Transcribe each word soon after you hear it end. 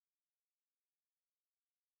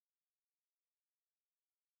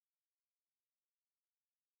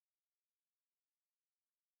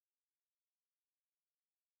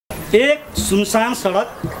एक सुनसान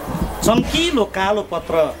सडक, चम्किलो कालो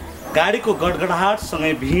पत्र, गाडीको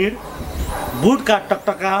गडगडाहटसँगै भिड, बुटका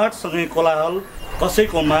टकटकाहटसँगै कोलाहल,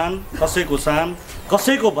 कसैको मान, कसैको शान,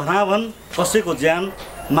 कसैको भनाभन, कसैको ज्यान,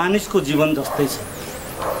 मानिसको जीवन जस्तै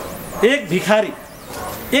छ। एक भिखारी,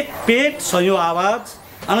 एक पेट, सयौं आवाज,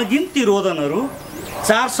 अनगिन्ती रोदनहरू,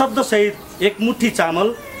 4 शब्दसहित एक मुठी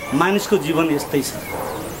चामल, मानिसको जीवन यस्तै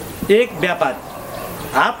छ। एक व्यापारी,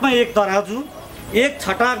 हातमा एक तराजु, एक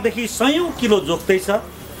छटाकदेखि सयौं किलो जोख्दैछ,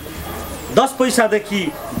 10 पैसादेखि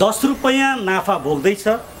 10 रुपैयाँ नाफा भोग्दैछ,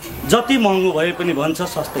 जति महँगो भए पनि भन्छ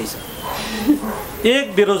सस्तै छ।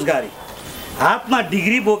 एक बेरोजगारी, हातमा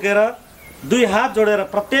डिग्री बोकेर 2 हात जोडेर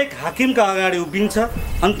प्रत्येक हाकिमका अगाडि उभिन्छ,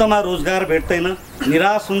 अन्तमा रोजगार भेट्दैन,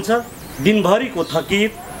 निराश हुन्छ, दिनभरिको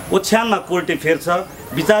थकित, ओछ्यानमा कोल्टे फेर्छ।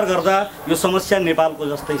 विचार गर्दा यो समस्या नेपालको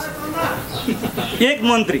जस्तै छ। एक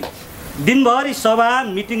मन्त्री, दिनभरि सभा,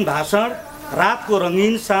 मिटिङ, भाषण, रातको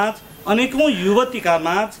रङ्गीन साँझ, अनेकौं युवतीका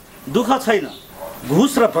माझ, दुःख छैन,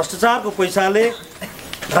 घुस र भ्रष्टाचारको पैसाले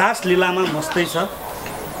रासलीलामा मस्तै छ।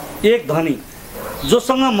 एक धनी,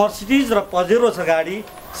 जोसँग मर्सिडिज र पजेरो छ गाडी,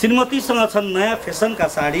 श्रीमतीसँग छन् नयाँ फेसनका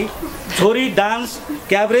साडी, छोरी डान्स,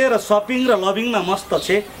 क्याबरे र सपिङ र लभिङमा मस्त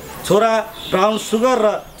छे, छोरा ब्राउन सुगर र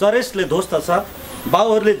चरेसले ध्वस्त छ,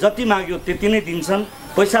 बाउहरूले जति माग्यो त्यति नै दिन्छन्,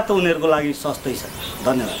 पैसा त उनीहरूको लागि सस्तै छ।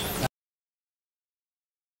 धन्यवाद।